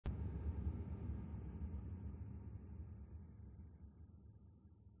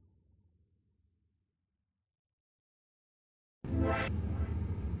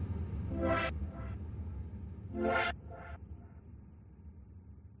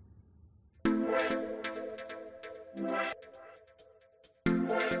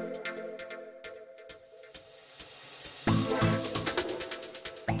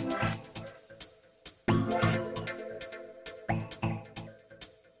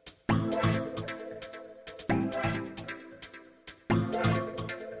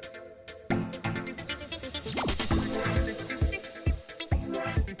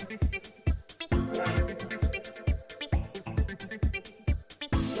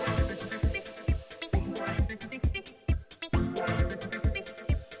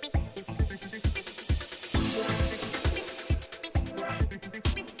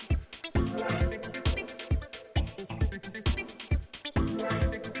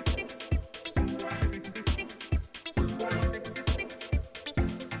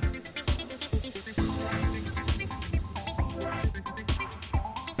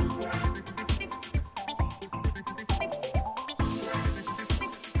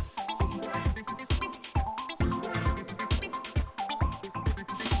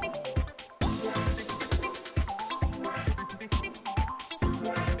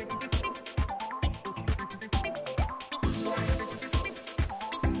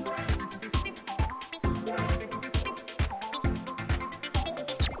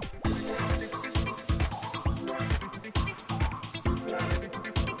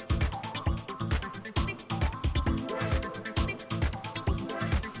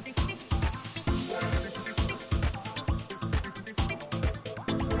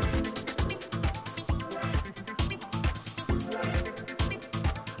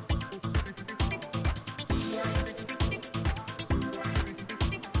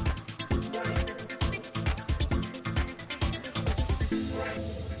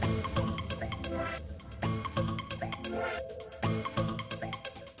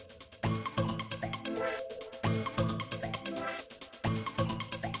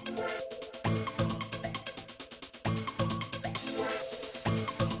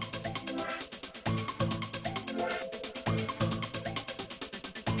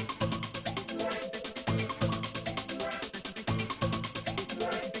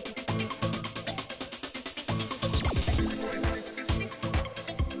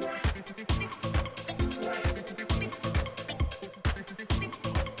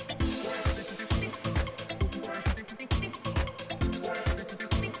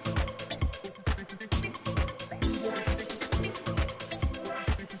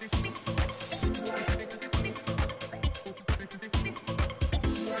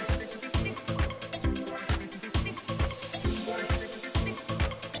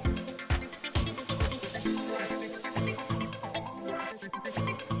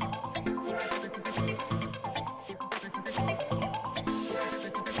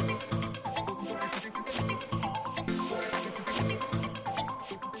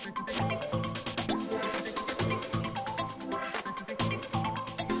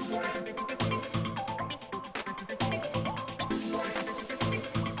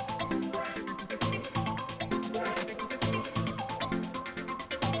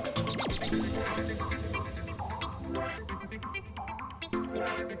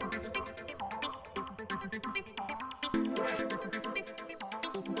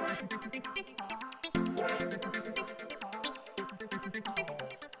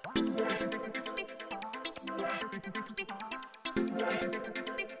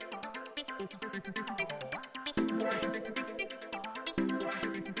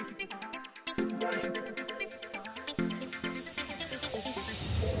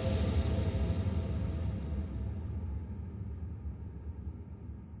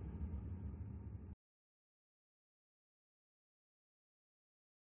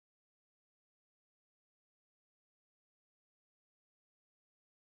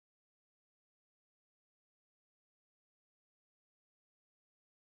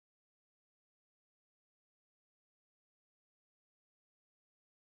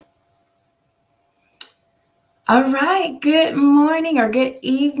All right. Good morning or good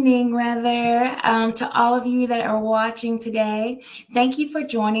evening, rather, to all of you that are watching today. Thank you for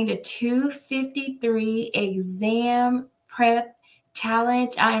joining the 253 Exam Prep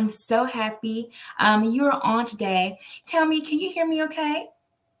Challenge. I am so happy you are on today. Tell me, can you hear me okay?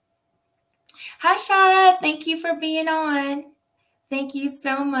 Hi, Shara. Thank you for being on. Thank you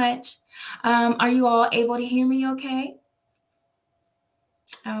so much. Are you all able to hear me okay?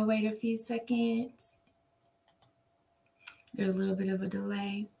 I'll wait a few seconds. There's a little bit of a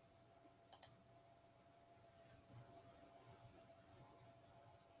delay.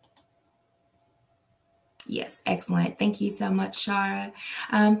 Yes, excellent. Thank you so much, Shara.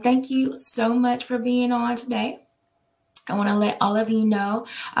 Thank you so much for being on today. I want to let all of you know,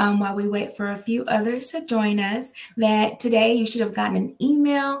 while we wait for a few others to join us, that today you should have gotten an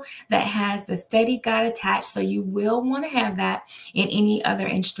email that has the study guide attached. So you will want to have that, and any other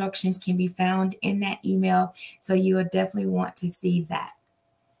instructions can be found in that email. So you will definitely want to see that.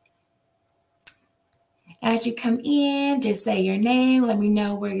 As you come in, just say your name. Let me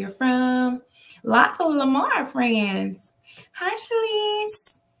know where you're from. Lots of Lamar friends. Hi,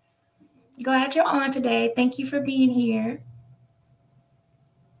 Shalise. Glad you're on today. Thank you for being here.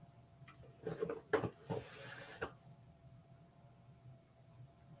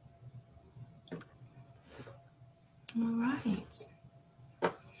 All right.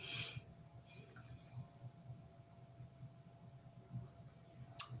 All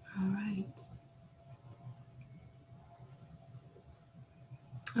right.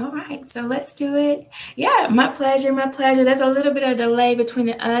 All right, so let's do it. Yeah, my pleasure, my pleasure. There's a little bit of delay between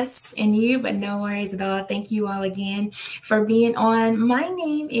us and you, but no worries at all. Thank you all again for being on. My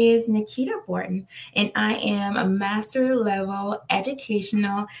name is Nikita Borton, and I am a master level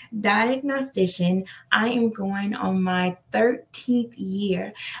educational diagnostician. I am going on my 13th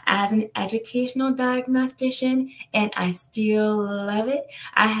year as an educational diagnostician, and I still love it.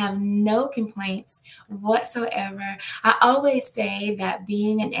 I have no complaints whatsoever. I always say that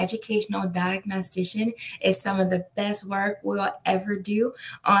being an educational diagnostician is some of the best work we'll ever do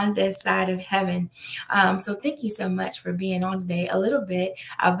on this side of heaven. So thank you so much for being on today. A little bit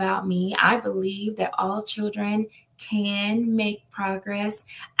about me. I believe that all children can make progress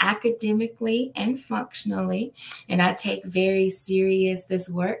academically and functionally. And I take very serious this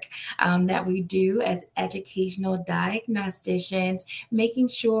work that we do as educational diagnosticians, making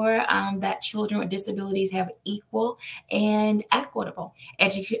sure that children with disabilities have equal and equitable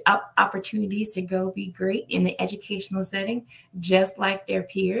opportunities to go be great in the educational setting, just like their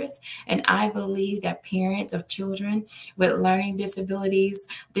peers. And I believe that parents of children with learning disabilities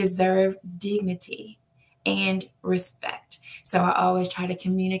deserve dignity and respect. So I always try to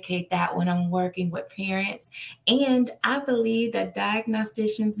communicate that when I'm working with parents. And I believe that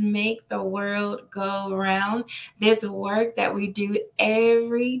diagnosticians make the world go round. There's work that we do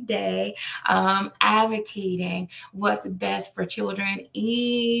every day, advocating what's best for children,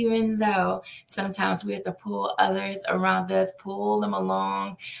 even though sometimes we have to pull others around us, pull them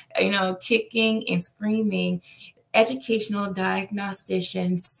along, kicking and screaming. Educational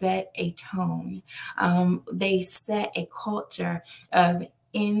diagnosticians set a tone. They set a culture of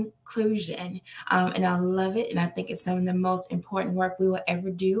inclusion. And I love it. And I think it's some of the most important work we will ever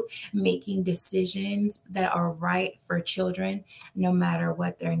do, making decisions that are right for children, no matter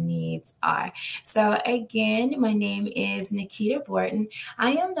what their needs are. So, again, my name is Nikita Borton.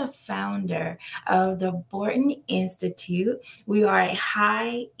 I am the founder of the Borton Institute. We are a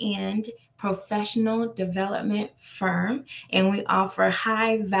high end professional development firm, and we offer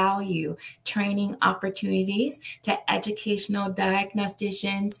high value training opportunities to educational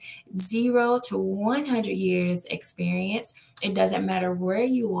diagnosticians, 0 to 100 years experience. It doesn't matter where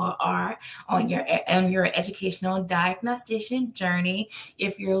you are on your educational diagnostician journey.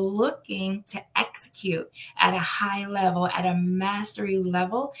 If you're looking to execute at a high level, at a mastery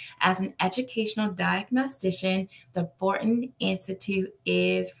level as an educational diagnostician, the Borton Institute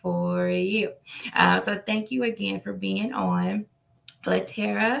is for you. So thank you again for being on.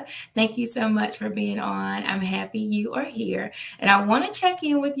 Latera, thank you so much for being on. I'm happy you are here. And I want to check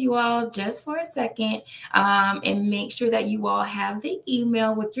in with you all just for a second, and make sure that you all have the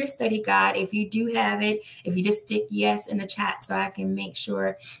email with your study guide. If you do have it, if you just stick yes in the chat so I can make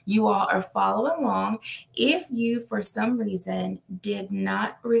sure you all are following along. If you, for some reason, did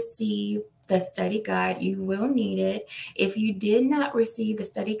not receive the study guide, you will need it. If you did not receive the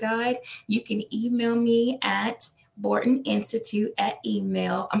study guide, you can email me at Borton Institute at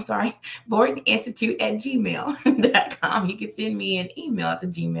Borton Institute at gmail.com. You can send me an email to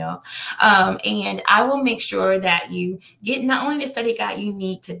Gmail. And I will make sure that you get not only the study guide you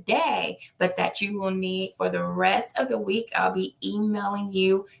need today, but that you will need for the rest of the week. I'll be emailing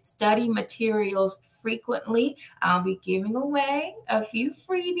you study materials frequently. I'll be giving away a few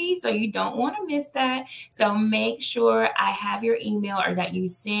freebies, so you don't want to miss that. So make sure I have your email, or that you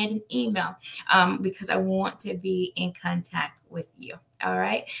send an email, because I want to be in contact with you. All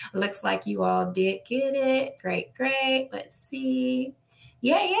right. Looks like you all did get it. Great, great. Let's see.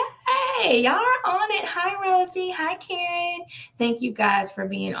 Yeah, yeah. Hey, y'all are on it. Hi, Rosie. Hi, Karen. Thank you guys for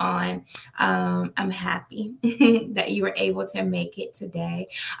being on. I'm happy that you were able to make it today.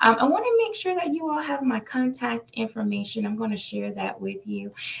 I want to make sure that you all have my contact information. I'm going to share that with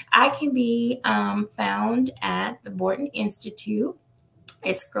you. I can be found at the Borton Institute.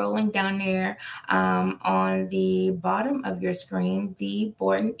 It's scrolling down there on the bottom of your screen,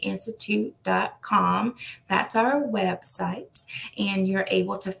 thebortoninstitute.com. That's our website. And you're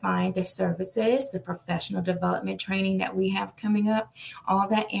able to find the services, the professional development training that we have coming up. All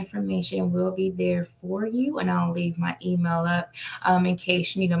that information will be there for you. And I'll leave my email up in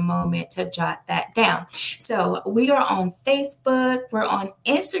case you need a moment to jot that down. So we are on Facebook, we're on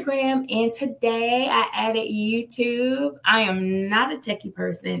Instagram, and today I added YouTube. I am not a techie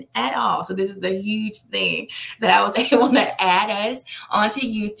person at all. So this is a huge thing that I was able to add us onto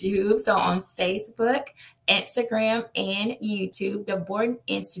YouTube. So on Facebook, Instagram, and YouTube, the Borton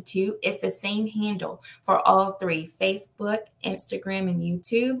Institute. It's the same handle for all three: Facebook, Instagram, and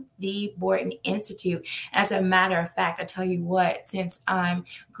YouTube, the Borton Institute. As a matter of fact, I tell you what, since I'm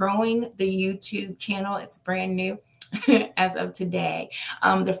growing the YouTube channel, it's brand new as of today.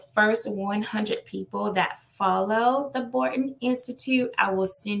 The first 100 people that follow the Borton Institute, I will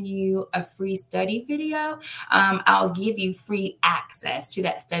send you a free study video. I'll give you free access to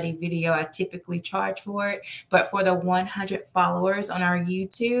that study video. I typically charge for it, but for the 100 followers on our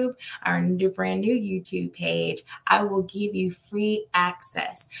YouTube, our brand new YouTube page, I will give you free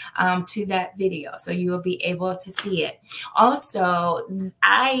access to that video. So you will be able to see it. Also,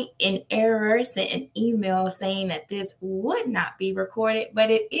 I, in error, sent an email saying that this would not be recorded,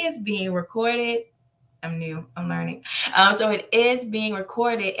 but it is being recorded. I'm new, I'm learning. So it is being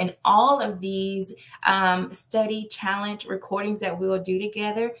recorded, and all of these study challenge recordings that we'll do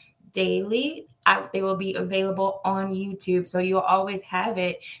together daily, they will be available on YouTube. So you'll always have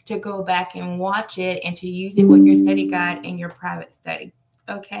it to go back and watch it and to use it with your study guide in your private study.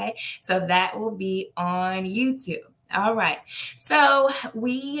 Okay, so that will be on YouTube. All right. So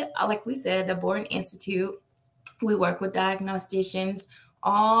we, like we said, the Borton Institute, we work with diagnosticians,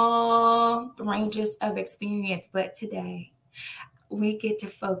 all ranges of experience. But today we get to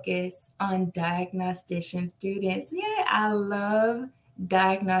focus on diagnostician students. Yeah, I love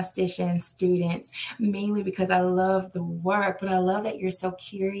diagnostician students, mainly because I love the work, but I love that you're so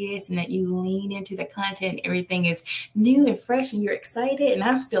curious and that you lean into the content and everything is new and fresh and you're excited. And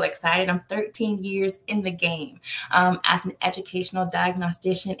I'm still excited. I'm 13 years in the game as an educational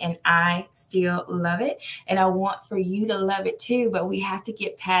diagnostician, and I still love it. And I want for you to love it too, but we have to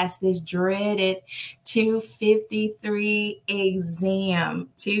get past this dreaded 253 exam.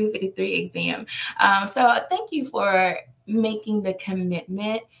 So thank you for making the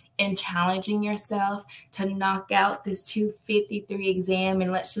commitment and challenging yourself to knock out this 253 exam,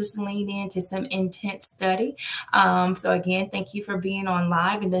 and let's just lean into some intense study. So again, thank you for being on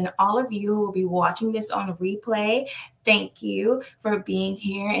live, and then all of you who will be watching this on replay, thank you for being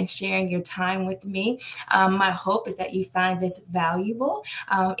here and sharing your time with me. My hope is that you find this valuable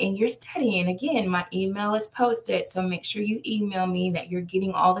in your study. And again, my email is posted, so make sure you email me that you're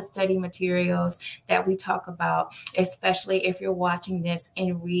getting all the study materials that we talk about, especially if you're watching this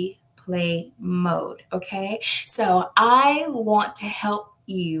in replay mode. Okay, so I want to help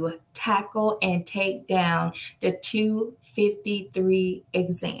you tackle and take down the 253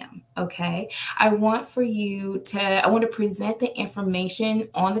 exam. Okay, I want to present the information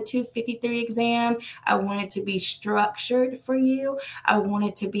on the 253 exam. I want it to be structured for you. I want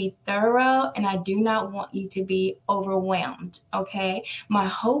it to be thorough, and I do not want you to be overwhelmed. Okay, my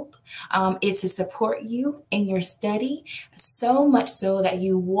hope is to support you in your study, so much so that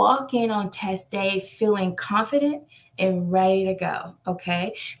you walk in on test day feeling confident and ready to go.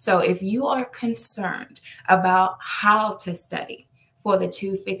 Okay, so if you are concerned about how to study for the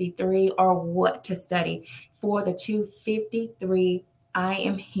 253 or what to study for the 253, I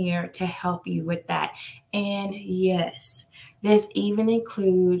am here to help you with that. And yes, this even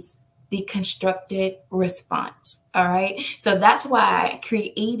includes the constructed response. All right, so that's why I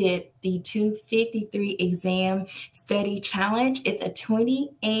created the 253 exam study challenge. It's a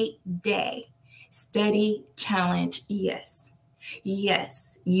 28-day study challenge. Yes,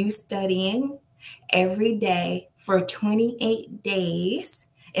 you studying every day for 28 days.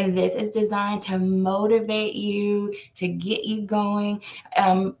 And this is designed to motivate you, to get you going.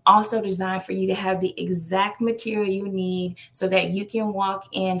 Also designed for you to have the exact material you need so that you can walk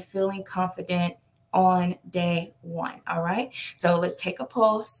in feeling confident on day one. All right, so let's take a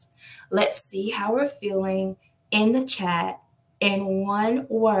pulse. Let's see how we're feeling in the chat. In one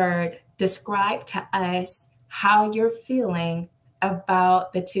word, describe to us how you're feeling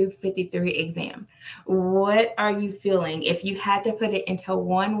about the 253 exam? What are you feeling? If you had to put it into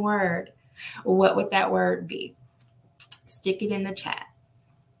one word, what would that word be? Stick it in the chat.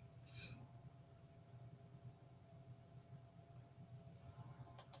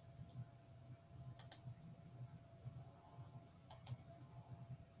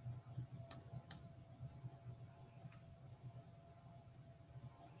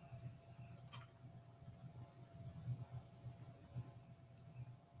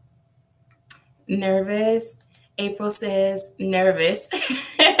 Nervous. April says nervous.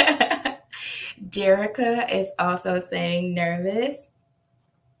 Jerica is also saying nervous.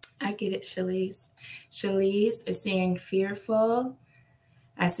 I get it, Shalise. Shalise is saying fearful.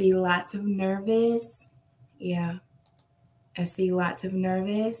 I see lots of nervous. Yeah, I see lots of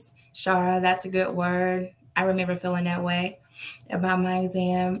nervous. Shara, that's a good word. I remember feeling that way about my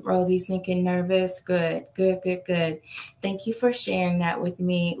exam. Rosie's thinking nervous. Good. Thank you for sharing that with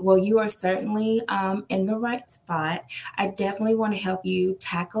me. Well, you are certainly in the right spot. I definitely want to help you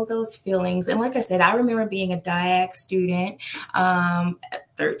tackle those feelings. And like I said, I remember being a DIAC student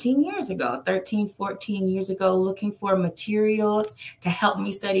 13 years ago, 14 years ago, looking for materials to help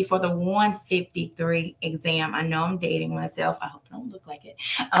me study for the 153 exam. I know I'm dating myself. I hope I don't look like it.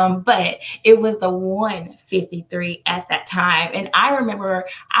 But it was the 153 at that time. And I remember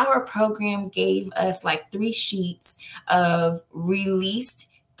our program gave us like 3 sheets of released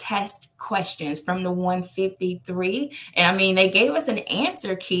test questions from the 153. And I mean, they gave us an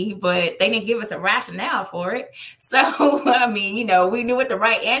answer key, but they didn't give us a rationale for it. So, I mean, you know, we knew what the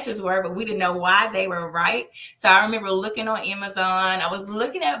right answers were, but we didn't know why they were right. So I remember looking on Amazon. I was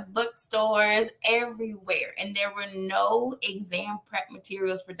looking at bookstores everywhere, and there were no exam prep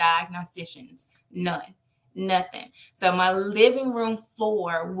materials for diagnosticians. None. Nothing. So my living room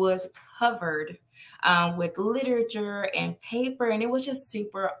floor was covered with literature and paper, and it was just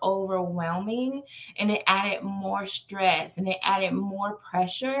super overwhelming, and it added more stress and it added more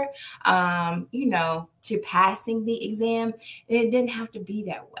pressure, you know, to passing the exam. And it didn't have to be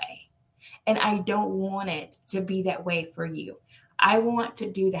that way, and I don't want it to be that way for you. I want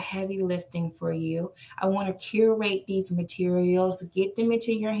to do the heavy lifting for you. I want to curate these materials, get them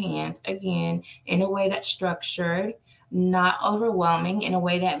into your hands, again, in a way that's structured, not overwhelming, in a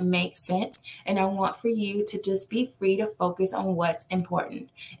way that makes sense. And I want for you to just be free to focus on what's important,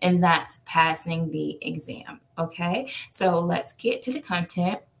 and that's passing the exam. Okay, so let's get to the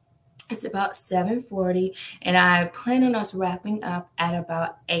content. It's about 7:40, and I plan on us wrapping up at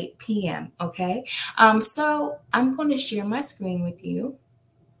about 8 p.m. Okay, so I'm going to share my screen with you.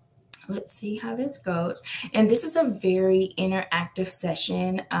 Let's see how this goes. And this is a very interactive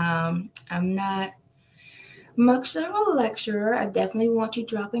session. I'm not much of a lecturer. I definitely want you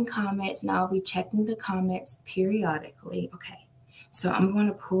dropping comments, and I'll be checking the comments periodically. Okay, so I'm going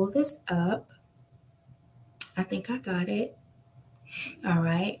to pull this up. I think I got it. All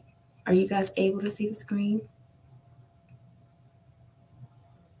right. Are you guys able to see the screen?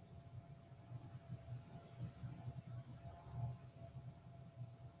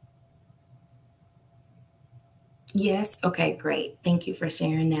 Yes. Okay, great. Thank you for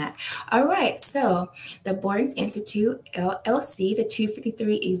sharing that. All right. So, the Borden Institute LLC, the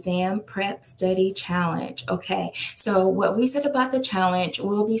 253 Exam Prep Study Challenge. Okay. So, what we said about the challenge,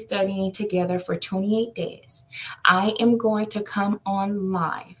 we'll be studying together for 28 days. I am going to come on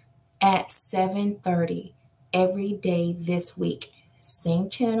live at 7:30 every day this week.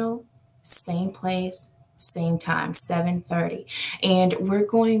 Same channel, same place, same time, 7:30. And we're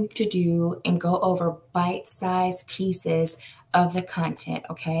going to do and go over bite-sized pieces of the content,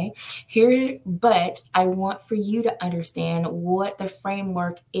 okay? Here, but I want for you to understand what the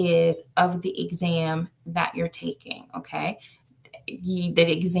framework is of the exam that you're taking, okay?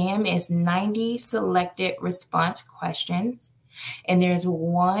 The exam is 90 selected response questions, and there's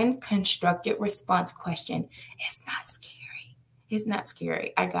one constructed response question. It's not scary. It's not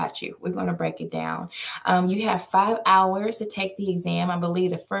scary. I got you. We're going to break it down. You have 5 hours to take the exam. I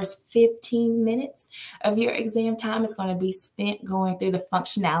believe the first 15 minutes of your exam time is going to be spent going through the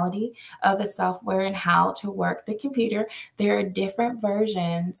functionality of the software and how to work the computer. There are different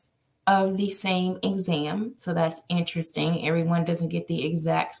versions of the same exam. So that's interesting. Everyone doesn't get the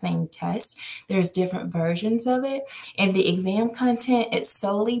exact same test. There's different versions of it. And the exam content is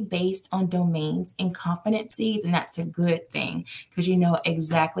solely based on domains and competencies. And that's a good thing because you know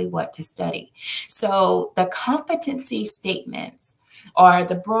exactly what to study. So the competency statements Or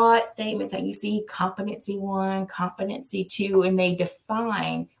the broad statements that you see, competency 1, competency 2, and they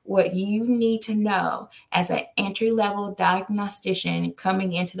define what you need to know as an entry-level diagnostician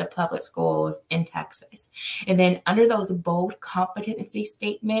coming into the public schools in Texas. And then under those bold competency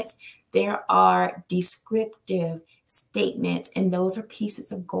statements, there are descriptive statements, and those are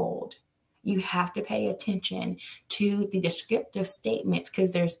pieces of gold. You have to pay attention to the descriptive statements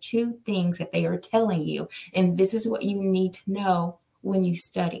because there's two things that they are telling you, and this is what you need to know when you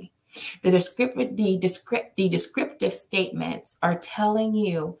study. The descriptive statements are telling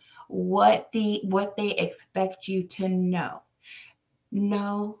you what they expect you to know.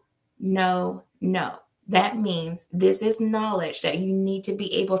 No, no, no. That means this is knowledge that you need to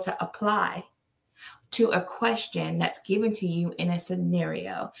be able to apply to a question that's given to you in a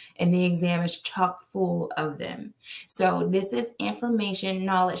scenario, and the exam is chock full of them. So this is information,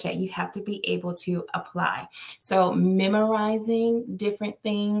 knowledge that you have to be able to apply. So memorizing different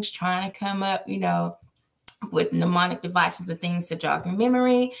things, trying to come up, with mnemonic devices and things to jog your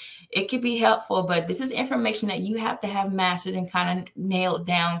memory, it could be helpful, but this is information that you have to have mastered and kind of nailed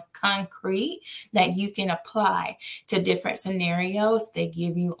down concrete that you can apply to different scenarios they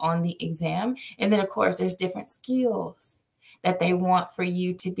give you on the exam. And then, of course, there's different skills that they want for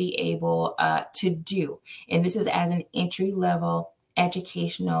you to be able to do. And this is as an entry-level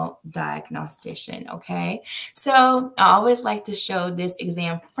educational diagnostician. Okay, so I always like to show this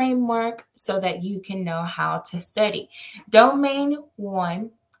exam framework so that you can know how to study. Domain 1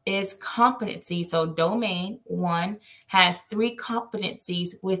 is competency. So domain 1 has 3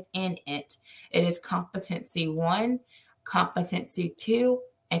 competencies within it. It is competency 1, competency 2,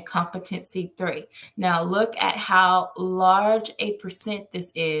 and competency 3. Now look at how large a percent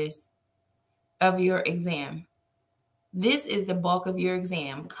this is of your exam. This is the bulk of your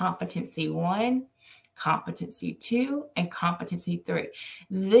exam: competency 1, competency 2, and competency 3.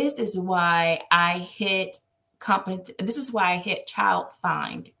 This is why I hit child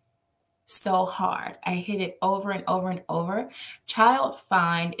find so hard. I hit it over and over and over. Child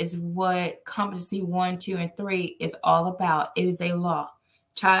find is what competency 1, 2, and 3 is all about. It is a law.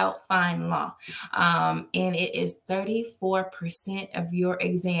 Child find law. And it is 34% of your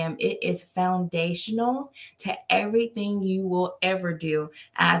exam. It is foundational to everything you will ever do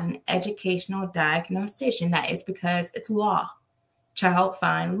as an educational diagnostician. That is because it's law. Child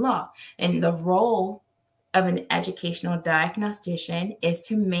find law. And the role of an educational diagnostician is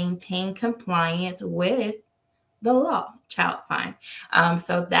to maintain compliance with the law, child find.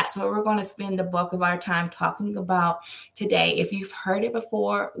 So that's what we're going to spend the bulk of our time talking about today. If you've heard it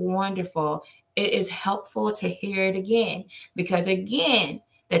before, wonderful. It is helpful to hear it again because, again,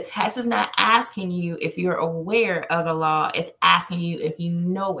 the test is not asking you if you're aware of the law. It's asking you if you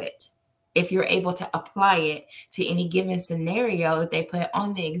know it, if you're able to apply it to any given scenario that they put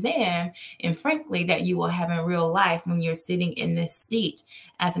on the exam, and frankly, that you will have in real life when you're sitting in this seat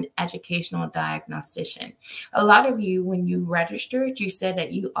as an educational diagnostician. A lot of you, when you registered, you said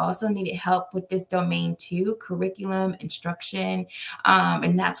that you also needed help with this domain 2, curriculum, instruction,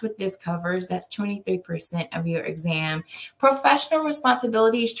 and that's what this covers. That's 23% of your exam. Professional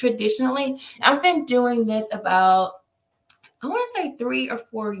responsibilities, traditionally, I've been doing this about, I want to say 3 or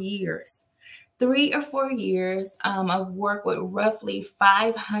 4 years. 3 or 4 years. I've worked with roughly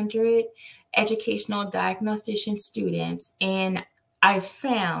 500 educational diagnostician students, and I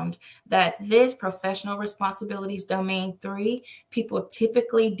found that this professional responsibilities domain 3, people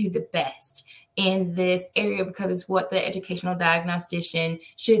typically do the best in this area because it's what the educational diagnostician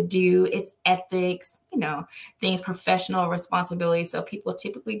should do. It's ethics, things, professional responsibilities. So people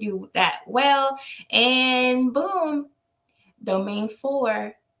typically do that well, and boom, domain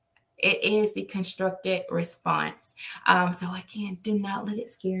 4, it is the constructed response. So again, do not let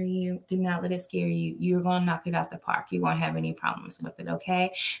it scare you. Do not let it scare you. You're going to knock it out the park. You won't have any problems with it,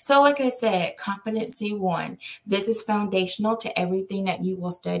 okay? So like I said, competency 1, this is foundational to everything that you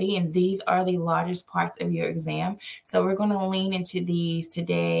will study, and these are the largest parts of your exam. So we're going to lean into these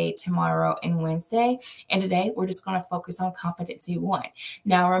today, tomorrow, and Wednesday. And today, we're just going to focus on competency 1.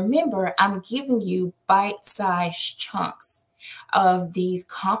 Now, remember, I'm giving you bite-sized chunks of these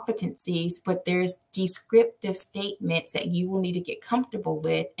competencies, but there's descriptive statements that you will need to get comfortable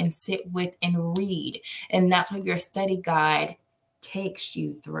with and sit with and read. And that's what your study guide takes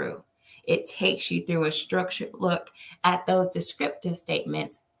you through. It takes you through a structured look at those descriptive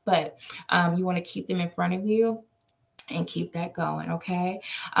statements, but you want to keep them in front of you and keep that going, okay?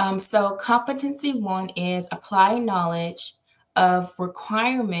 So competency 1 is apply knowledge of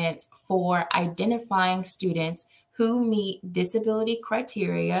requirements for identifying students who meet disability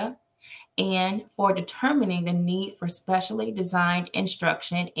criteria and for determining the need for specially designed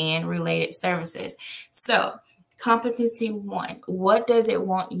instruction and related services. So, competency one, what does it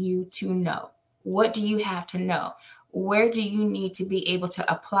want you to know? What do you have to know? Where do you need to be able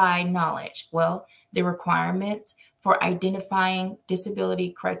to apply knowledge? Well, the requirements for identifying disability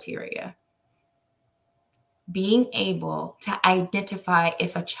criteria. Being able to identify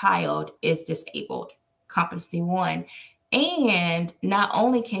if a child is disabled, competency one. And not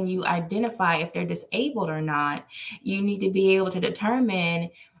only can you identify if they're disabled or not, you need to be able to determine,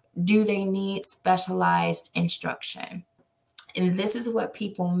 do they need specialized instruction? And this is what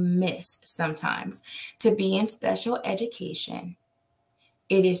people miss sometimes. To be in special education,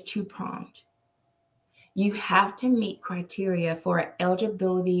 it is two-pronged. You have to meet criteria for an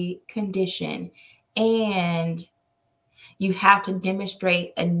eligibility condition, and you have to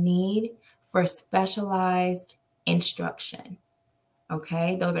demonstrate a need for specialized instruction.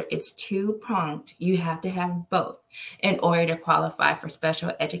 Okay, it's two-pronged. You have to have both in order to qualify for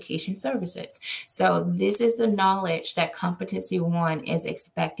special education services. So this is the knowledge that competency one is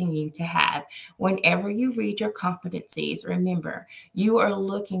expecting you to have. Whenever you read your competencies, remember, you are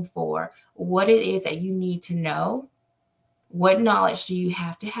looking for what it is that you need to know. What knowledge do you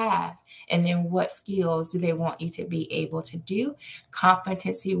have to have? And then what skills do they want you to be able to do?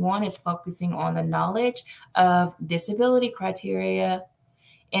 Competency one is focusing on the knowledge of disability criteria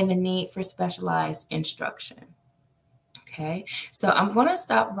and the need for specialized instruction. Okay, so I'm going to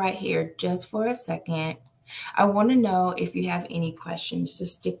stop right here just for a second. I want to know if you have any questions,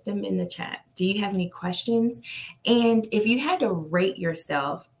 just stick them in the chat. Do you have any questions? And if you had to rate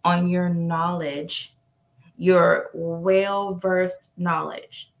yourself on your knowledge, your well-versed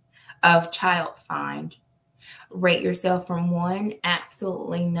knowledge of Child Find, rate yourself from 1,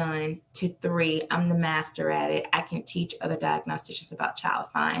 absolutely none, to 3, I'm the master at it. I can teach other diagnosticians about Child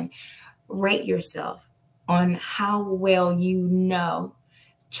Find. Rate yourself on how well you know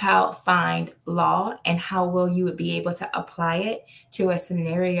Child Find law and how well you would be able to apply it to a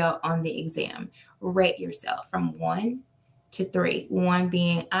scenario on the exam. Rate yourself from 1 to 3. 1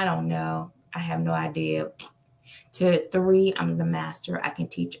 being, I don't know, I have no idea, to 3, I'm the master, I can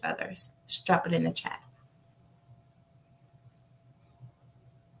teach others. Just drop it in the chat.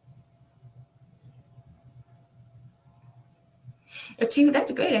 A 2,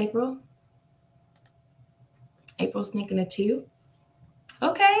 that's good, April. April's thinking a 2.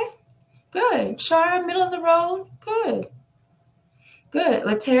 Okay, good. Shara, middle of the road, good. Good.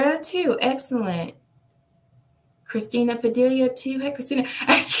 Latera, 2, excellent. Christina Padilla, 2. Hey, Christina.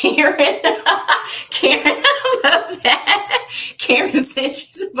 Karen. Karen, I love that. Karen said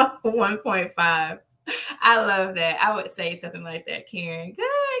she's about 1.5. I love that. I would say something like that, Karen. Good,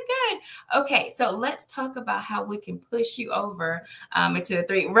 good. Okay, so let's talk about how we can push you over into a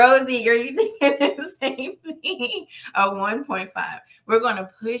 3. Rosie, you're thinking the same thing. A 1.5. We're going to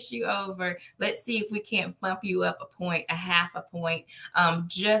push you over. Let's see if we can't bump you up a point, a half a point,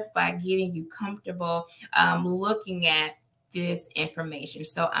 just by getting you comfortable looking at this information.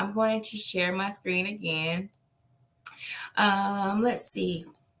 So I'm going to share my screen again. Let's see.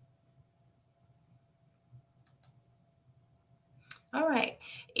 All right.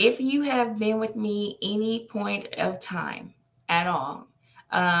 If you have been with me any point of time at all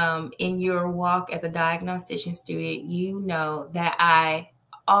in your walk as a diagnostician student, you know that I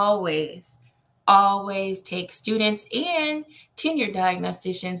always take students and tenured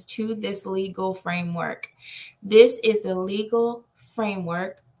diagnosticians to this legal framework. This is the legal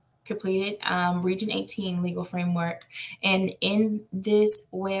framework completed, Region 18 legal framework. And in this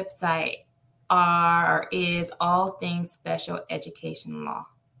website, is all things special education law.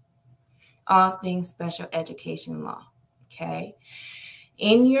 All things special education law, okay?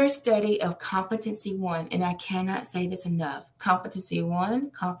 In your study of competency 1, and I cannot say this enough, competency 1,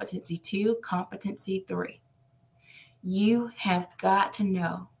 competency 2, competency 3, you have got to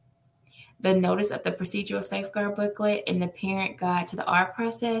know the notice of the procedural safeguard booklet and the parent guide to the art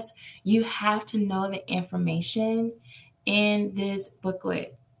process. You have to know the information in this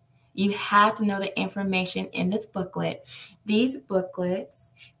booklet. You have to know the information in this booklet. These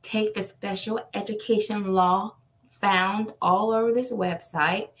booklets take the special education law found all over this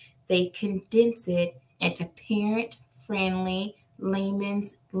website. They condense it into parent-friendly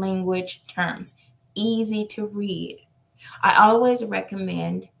layman's language terms, easy to read. I always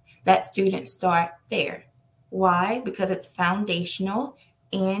recommend that students start there. Why? Because it's foundational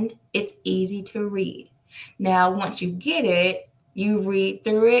and it's easy to read. Now, once you get it, you read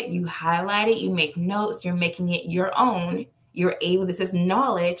through it, you highlight it, you make notes, you're making it your own You're able, this is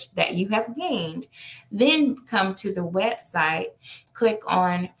knowledge that you have gained. Then come to the website, click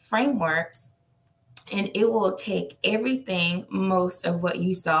on frameworks, and it will take everything, most of what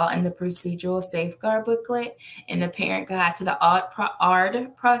you saw in the procedural safeguard booklet and the parent guide to the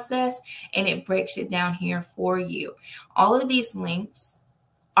ARD process, and it breaks it down here for you. All of these links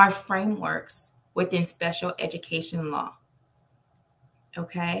are frameworks within special education law.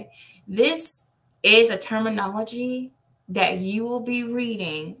 Okay, this is a terminology that you will be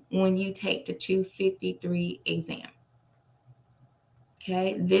reading when you take the 253 exam.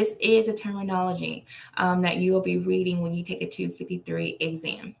 Okay, this is a terminology that you will be reading when you take a 253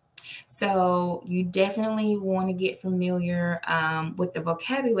 exam. So you definitely want to get familiar with the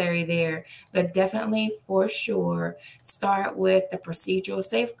vocabulary there, but definitely for sure start with the procedural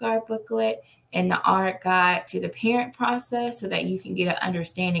safeguard booklet and the ARD guide to the parent process so that you can get an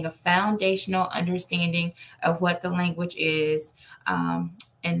understanding, a foundational understanding of what the language is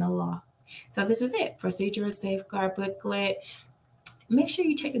in the law. So this is it, procedural safeguard booklet. Make sure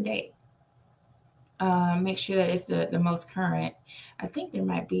you check the date. Make sure that it's the most current. I think there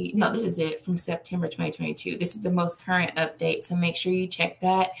might be, no, this is it from September 2022. This is the most current update. So make sure you check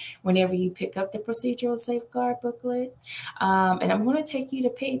that whenever you pick up the procedural safeguard booklet. And I'm going to take you to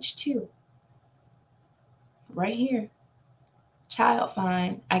page 2. Right here. Child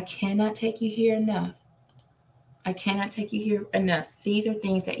fine. I cannot take you here enough. I cannot take you here enough. These are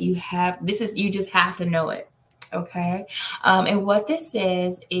things that you have. You just have to know it. Okay. And what this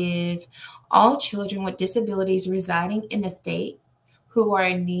says is all children with disabilities residing in the state who are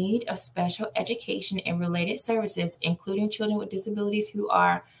in need of special education and related services, including children with disabilities who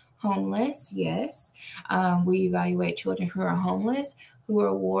are homeless. Yes. We evaluate children who are homeless, who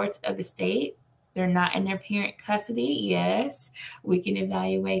are wards of the state. They're not in their parent custody. Yes. We can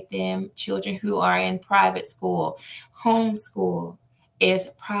evaluate them. Children who are in private school. Homeschool is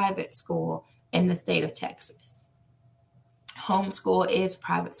private school in the state of Texas. Homeschool is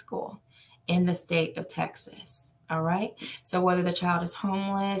private school in the state of Texas. All right. So whether the child is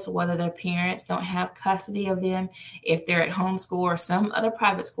homeless, whether their parents don't have custody of them, if they're at homeschool or some other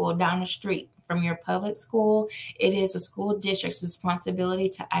private school down the street from your public school, it is the school district's responsibility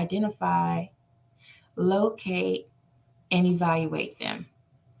to identify, locate, and evaluate them.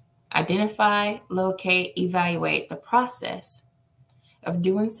 Identify, locate, evaluate. The process of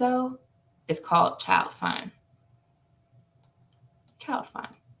doing so is called child fine. Child fine.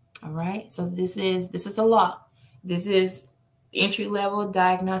 All right. So this is the law. This is entry-level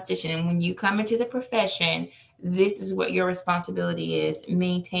diagnostician. And when you come into the profession, this is what your responsibility is: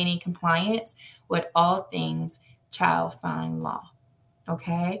 maintaining compliance with all things child fine law.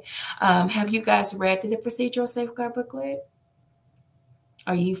 Okay. Have you guys read the procedural safeguard booklet?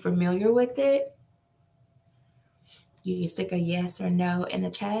 Are you familiar with it? You can stick a yes or no in the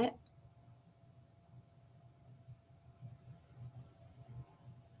chat.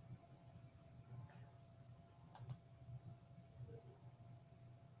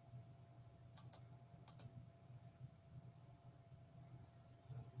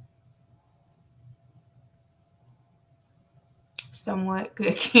 Somewhat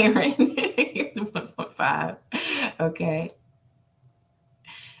good, Karen. 1.5. Okay.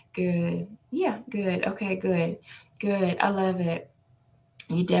 Good. Yeah, good. Okay, good. Good. I love it.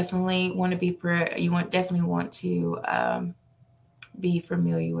 You definitely want to definitely want to be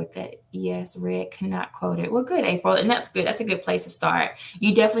familiar with it. Yes, Red cannot quote it. Well, good, April. And that's good. That's a good place to start.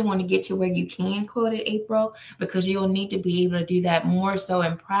 You definitely want to get to where you can quote it, April, because you'll need to be able to do that more so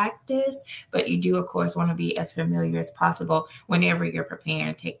in practice. But you do, of course, want to be as familiar as possible whenever you're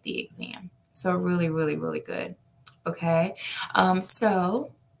preparing to take the exam. So really, really, really good. Okay.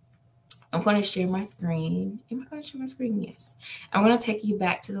 So I'm going to share my screen. Am I going to share my screen? Yes. I'm going to take you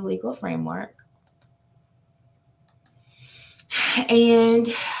back to the legal framework. And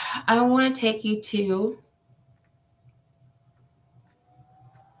I want to take you to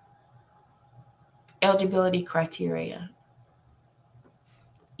eligibility criteria,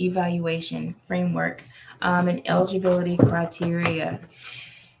 evaluation framework, and eligibility criteria.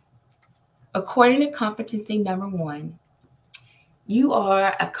 According to competency number 1, you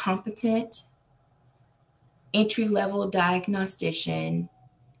are a competent entry-level diagnostician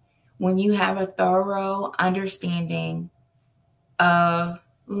when you have a thorough understanding of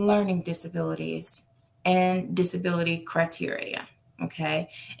learning disabilities and disability criteria. Okay.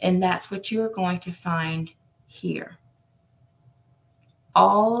 And that's what you're going to find here.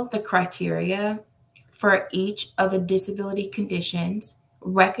 All the criteria for each of the disability conditions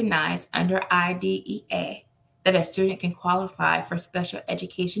recognized under IDEA that a student can qualify for special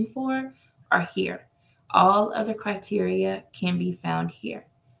education for are here. All of the criteria can be found here.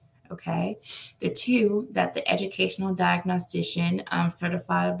 Okay. The two that the educational diagnostician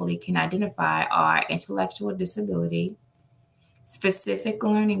certifiably can identify are intellectual disability, specific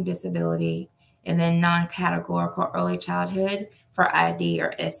learning disability, and then non-categorical early childhood for ID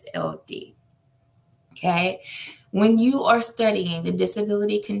or SLD. Okay. When you are studying the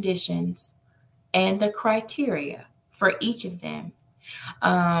disability conditions and the criteria for each of them,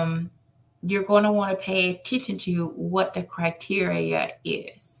 you're going to want to pay attention to what the criteria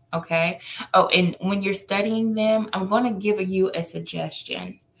is. Okay. Oh, and when you're studying them, I'm going to give you a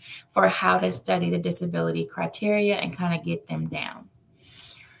suggestion for how to study the disability criteria and kind of get them down.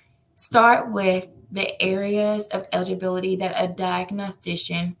 Start with the areas of eligibility that a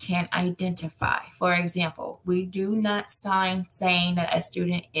diagnostician can identify. For example, we do not sign saying that a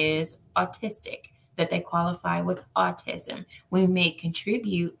student is autistic, that they qualify with autism. We may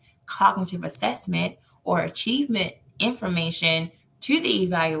contribute cognitive assessment or achievement information to the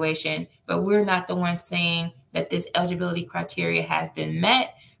evaluation, but we're not the ones saying that this eligibility criteria has been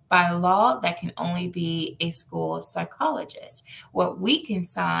met. By law, that can only be a school psychologist. What we can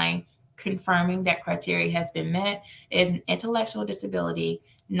sign confirming that criteria has been met is an intellectual disability,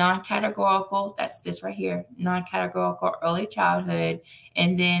 non-categorical, that's this right here, non-categorical early childhood,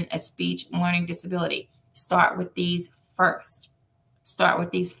 and then a speech learning disability. Start with these first. Start with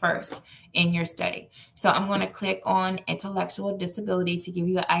these first in your study. So I'm going to click on intellectual disability to give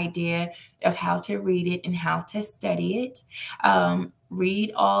you an idea of how to read it and how to study it.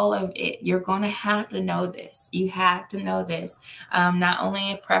 Read all of it. You're going to have to know this. You have to know this, not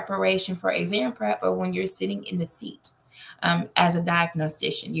only in preparation for exam prep, but when you're sitting in the seat. As a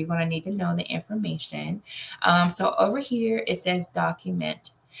diagnostician, you're going to need to know the information. So over here, it says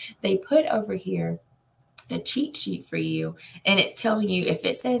document. They put over here the cheat sheet for you, and it's telling you if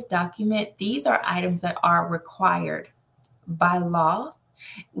it says document, these are items that are required by law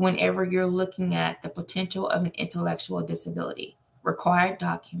whenever you're looking at the potential of an intellectual disability. Required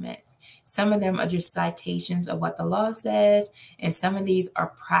documents. Some of them are just citations of what the law says, and some of these are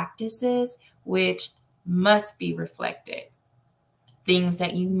practices which must be reflected. Things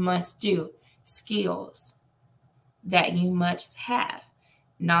that you must do, skills that you must have,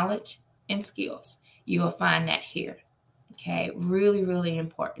 knowledge and skills. You will find that here. Okay, really, really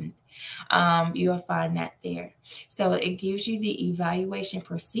important. You will find that there. So it gives you the evaluation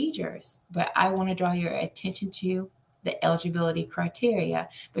procedures, but I want to draw your attention to the eligibility criteria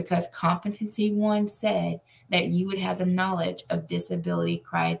because competency one said that you would have the knowledge of disability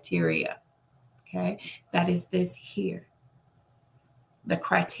criteria. Okay, that is this here. The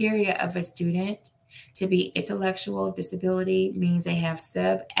criteria of a student to be intellectual disability means they have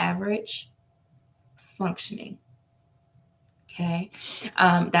sub-average functioning. Okay,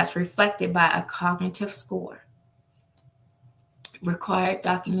 that's reflected by a cognitive score. Required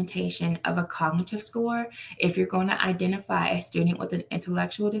documentation of a cognitive score. If you're going to identify a student with an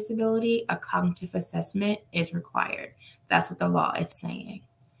intellectual disability, a cognitive assessment is required. That's what the law is saying.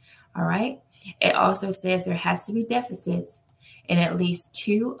 All right. It also says there has to be deficits in at least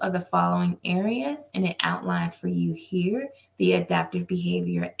two of the following areas, and it outlines for you here the adaptive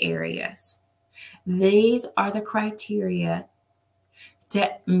behavior areas. These are the criteria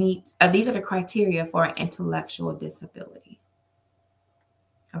to meet. These are the criteria for an intellectual disability.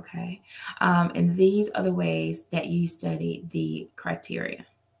 Okay, and these are the ways that you study the criteria.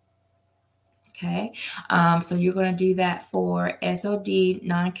 Okay, so you're going to do that for SOD,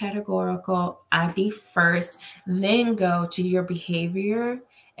 non-categorical, ID first, then go to your behavior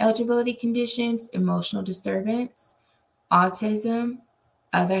eligibility conditions, emotional disturbance, autism,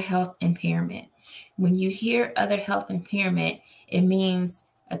 other health impairment. When you hear other health impairment, it means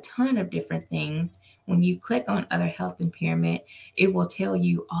a ton of different things. When you click on other health impairment, it will tell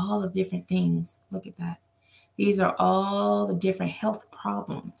you all the different things. Look at that. These are all the different health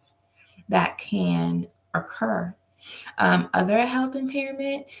problems that can occur. Other health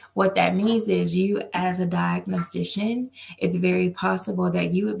impairment, what that means is you as a diagnostician, it's very possible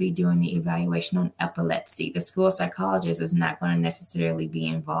that you would be doing the evaluation on epilepsy. The school psychologist is not going to necessarily be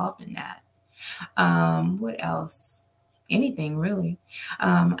involved in that. What else? Anything really.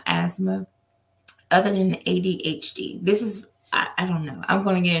 Asthma, other than ADHD. This is, I don't know. I'm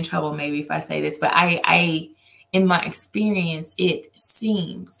going to get in trouble maybe if I say this, but I in my experience, it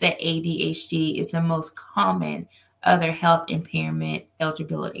seems that ADHD is the most common other health impairment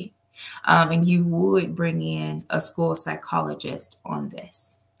eligibility. And you would bring in a school psychologist on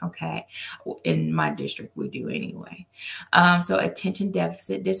this. Okay. In my district, we do anyway. So attention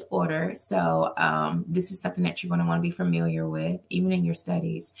deficit disorder. So this is something that you're going to want to be familiar with, even in your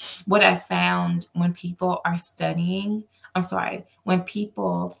studies. What I found when people are studying, when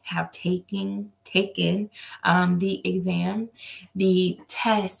people have taken the exam, the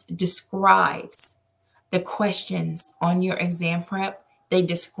test describes the questions on your exam prep. They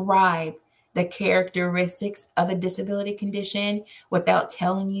describe the characteristics of a disability condition without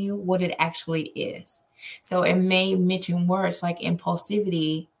telling you what it actually is. So it may mention words like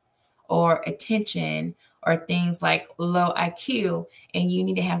impulsivity or attention or things like low IQ, and you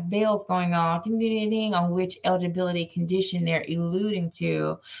need to have bells going off ding, ding, ding, ding, on which eligibility condition they're alluding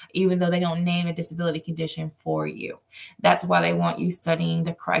to, even though they don't name a disability condition for you. That's why they want you studying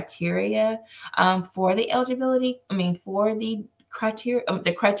the criteria for the eligibility, for the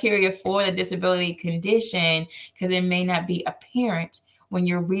criteria for the disability condition, because it may not be apparent when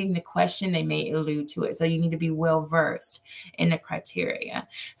you're reading the question. They may allude to it. So you need to be well versed in the criteria.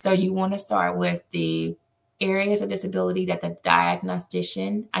 So you want to start with the areas of disability that the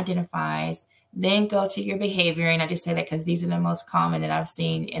diagnostician identifies, then go to your behavior. And I just say that because these are the most common that I've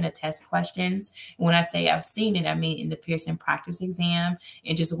seen in the test questions. When I say I've seen it, I mean in the Pearson practice exam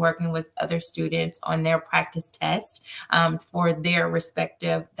and just working with other students on their practice test for their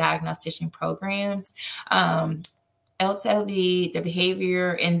respective diagnostician programs. LCD, the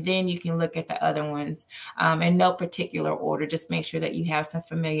behavior, and then you can look at the other ones in no particular order. Just make sure that you have some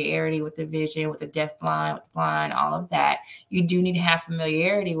familiarity with the vision, with the deaf blind, with the blind, all of that. You do need to have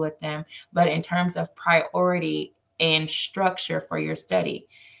familiarity with them, but in terms of priority and structure for your study,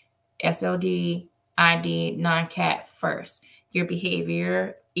 SLD, ID, non-CAT first. Your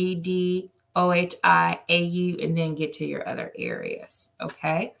behavior, ED, OHI, AU, and then get to your other areas,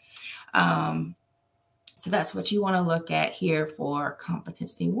 okay? So that's what you want to look at here for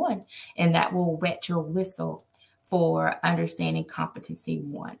competency 1, and that will wet your whistle for understanding competency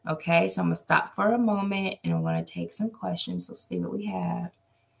 1. Okay, so I'm going to stop for a moment and I'm going to take some questions. Let's see what we have.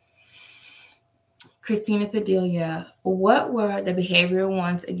 Christina Padilla, what were the behavioral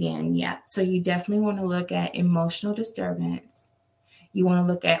ones again? Yeah, so you definitely want to look at emotional disturbance. You want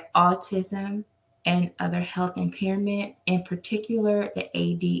to look at autism and other health impairment, in particular the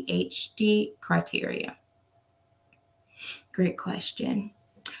ADHD criteria. Great question.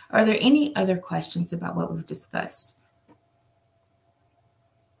 Are there any other questions about what we've discussed?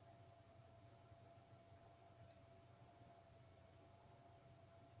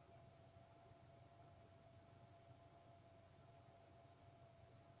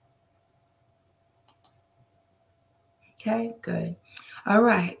 Okay, good. All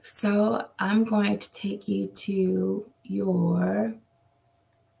right, so I'm going to take you to your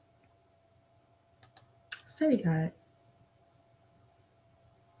study guide.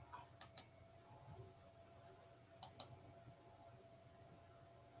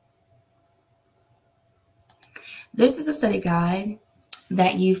 This is a study guide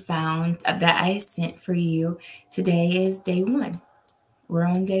that you found that I sent for you. Today is day 1. We're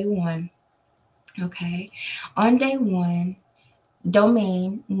on day 1. Okay. On day 1,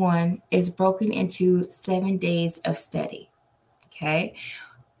 domain 1 is broken into 7 days of study. Okay.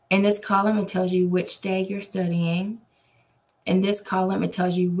 In this column, it tells you which day you're studying. In this column, it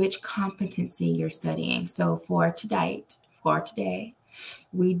tells you which competency you're studying. So for today,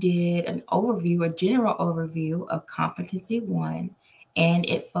 we did an overview, a general overview of competency 1, and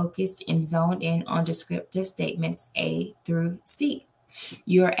it focused and zoned in on descriptive statements A through C.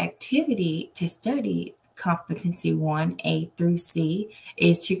 Your activity to study competency 1, A through C,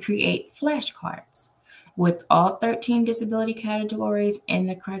 is to create flashcards with all 13 disability categories and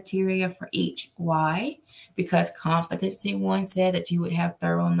the criteria for each. Why? Because competency 1 said that you would have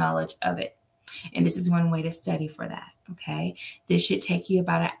thorough knowledge of it. And this is one way to study for that, okay? This should take you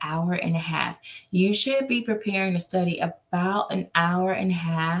about an hour and a half. You should be preparing to study about an hour and a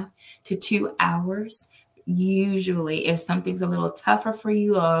half to 2 hours. Usually, if something's a little tougher for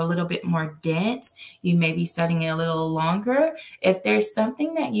you or a little bit more dense, you may be studying it a little longer. If there's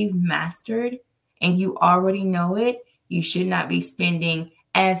something that you've mastered and you already know it, you should not be spending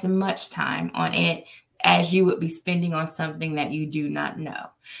as much time on it as you would be spending on something that you do not know.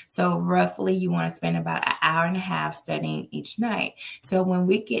 So roughly you want to spend about an hour and a half studying each night. So when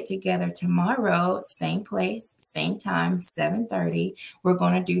we get together tomorrow, same place, same time, 7:30, we're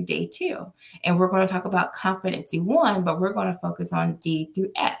going to do day 2. And we're going to talk about competency 1, but we're going to focus on D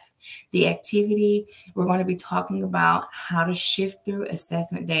through F. The activity, we're going to be talking about how to shift through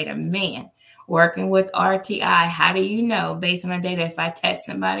assessment data. Man, working with RTI, how do you know based on the data if I test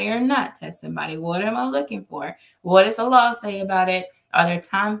somebody or not test somebody? What am I looking for? What does the law say about it? Are there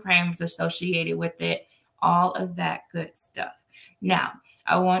time frames associated with it? All of that good stuff. Now,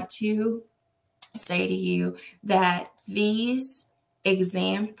 I want to say to you that these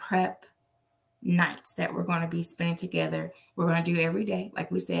exam prep nights that we're going to be spending together, we're going to do every day.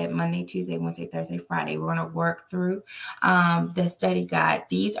 Like we said, Monday, Tuesday, Wednesday, Thursday, Friday. We're going to work through the study guide.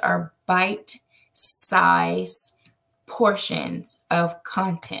 These are bite-size portions of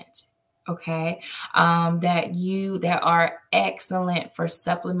content, okay, that are excellent for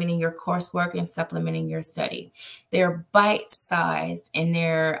supplementing your coursework and supplementing your study. They're bite-sized, and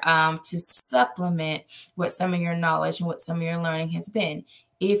they're to supplement what some of your knowledge and what some of your learning has been.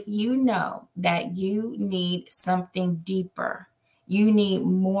 If you know that you need something deeper, you need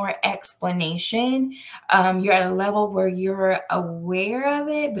more explanation, you're at a level where you're aware of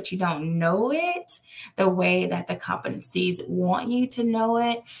it, but you don't know it the way that the competencies want you to know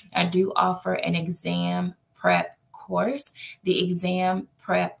it, I do offer an exam prep course. The exam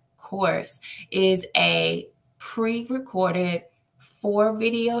prep course is a pre-recorded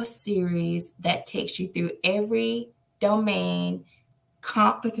 4-video series that takes you through every domain,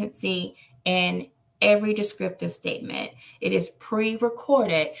 competency, and every descriptive statement. It is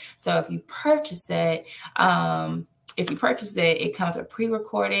pre-recorded. So if you purchase it, it comes with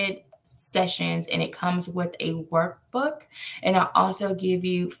pre-recorded sessions, and it comes with a workbook. And I'll also give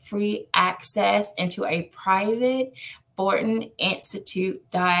you free access into a private Borton Institute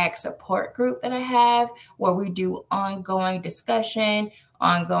DIAC support group that I have, where we do ongoing discussion,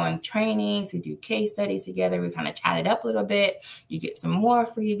 ongoing trainings. We do case studies together. We kind of chat it up a little bit. You get some more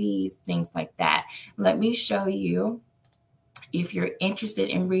freebies, things like that. Let me show you. If you're interested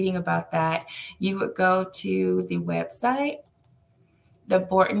in reading about that, you would go to the website, the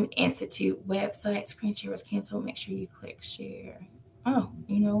Borton Institute website. Screen share was canceled. Make sure you click share. Oh,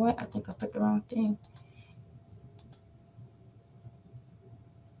 you know what? I think I put the wrong thing.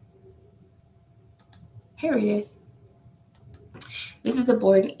 Here it is. This is the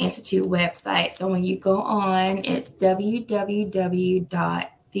Borton Institute website. So when you go on, it's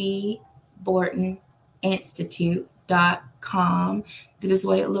www.thebortoninstitute.com. This is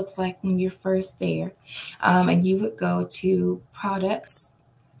what it looks like when you're first there. And you would go to products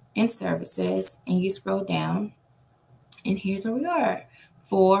and services, and you scroll down. And here's where we are.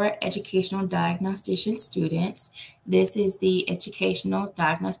 For educational diagnostician students, this is the Educational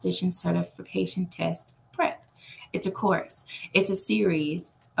Diagnostician Certification Test Prep. It's a course. It's a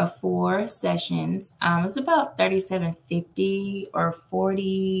series of 4 sessions. It's about $37.50 or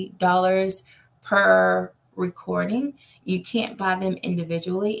 $40 per recording. You can't buy them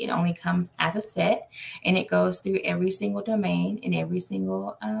individually. It only comes as a set, and it goes through every single domain and every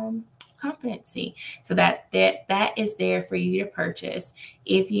single competency. So that is there for you to purchase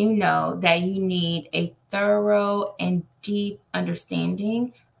if you know that you need a thorough and deep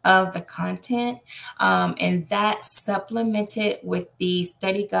understanding of the content, and that supplemented with the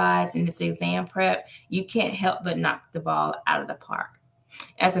study guides and this exam prep, you can't help but knock the ball out of the park.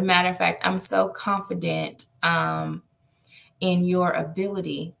 As a matter of fact, I'm so confident in your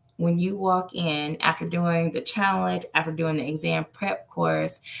ability when you walk in after doing the challenge, after doing the exam prep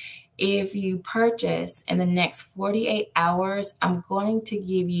course. If you purchase in the next 48 hours, I'm going to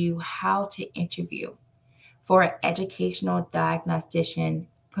give you how to interview for an educational diagnostician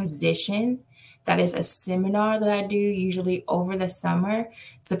position. That is a seminar that I do usually over the summer.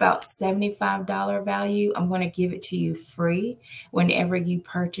 It's about $75 value. I'm going to give it to you free whenever you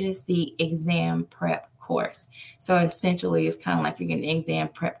purchase the exam prep course. So essentially, it's kind of like you're getting an exam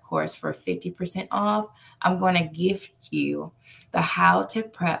prep course for 50% off. I'm going to gift you the how to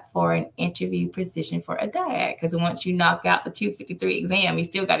prep for an interview position for a DIAC, because once you knock out the 253 exam, you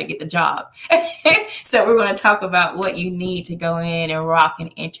still got to get the job. So we're going to talk about what you need to go in and rock an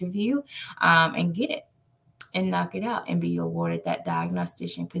interview and get it and knock it out and be awarded that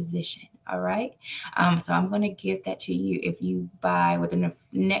diagnostician position. All right. So I'm going to give that to you if you buy within the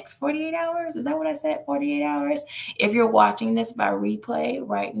next 48 hours. Is that what I said? 48 hours. If you're watching this by replay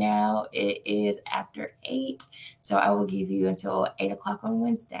right now, it is after 8. So I will give you until 8 o'clock on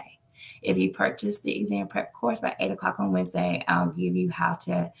Wednesday. If you purchase the exam prep course by 8 o'clock on Wednesday, I'll give you how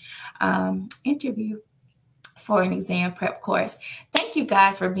to interview for an exam prep course. Thank you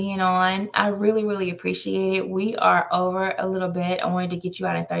guys for being on. I really, really appreciate it. We are over a little bit. I wanted to get you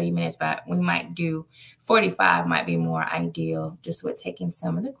out in 30 minutes, but we might do 45, might be more ideal, just with taking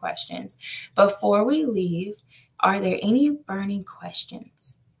some of the questions. Before we leave, are there any burning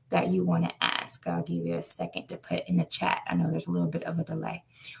questions that you want to ask? I'll give you a second to put in the chat. I know there's a little bit of a delay.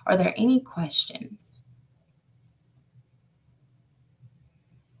 Are there any questions?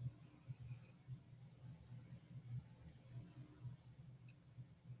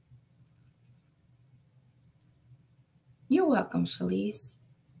 You're welcome, Shalise.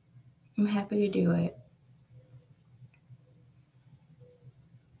 I'm happy to do it.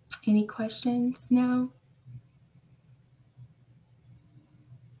 Any questions now?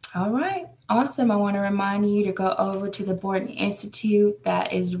 All right, awesome. I want to remind you to go over to the Borden Institute.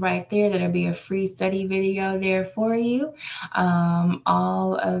 That is right there. That'll be a free study video there for you.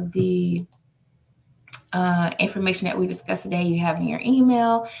 All of the information that we discussed today, you have in your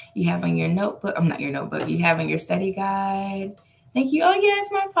email, you have in your notebook. I'm not your notebook. You have in your study guide. Thank you. Oh yeah,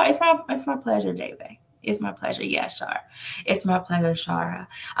 it's my pleasure, David. It's my pleasure. Yes, Shara. It's my pleasure, Shara.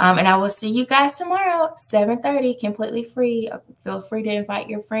 And I will see you guys tomorrow, 7:30, completely free. Feel free to invite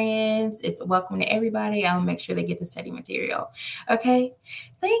your friends. It's welcome to everybody. I'll make sure they get the study material. Okay.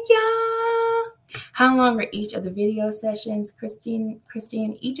 Thank y'all. How long are each of the video sessions, Christine?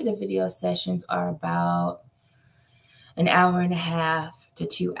 Each of the video sessions are about an hour and a half to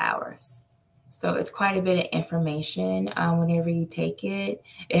 2 hours. So it's quite a bit of information whenever you take it.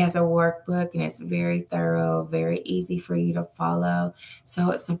 It has a workbook and it's very thorough, very easy for you to follow.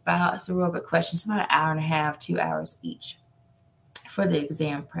 So it's a real good question. It's about an hour and a half, 2 hours each for the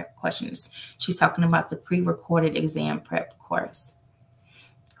exam prep questions. She's talking about the pre-recorded exam prep course.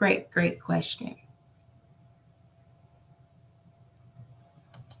 Great question.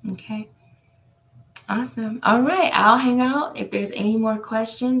 Okay. Awesome. All right. I'll hang out. If there's any more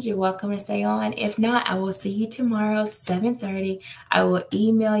questions, you're welcome to stay on. If not, I will see you tomorrow, 7:30. I will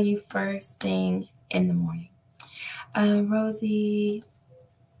email you first thing in the morning. Rosie,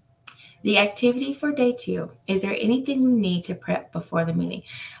 the activity for day 2, is there anything we need to prep before the meeting?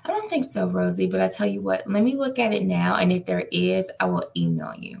 I don't think so, Rosie, but I tell you what, let me look at it now. And if there is, I will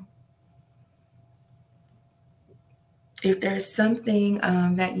email you. If there's something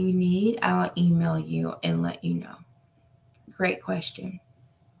that you need, I'll email you and let you know. Great question.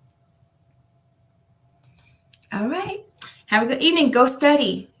 All right. Have a good evening. Go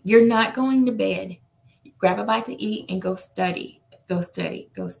study. You're not going to bed. Grab a bite to eat and go study. Go study.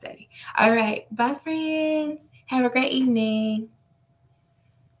 Go study. All right. Bye, friends. Have a great evening.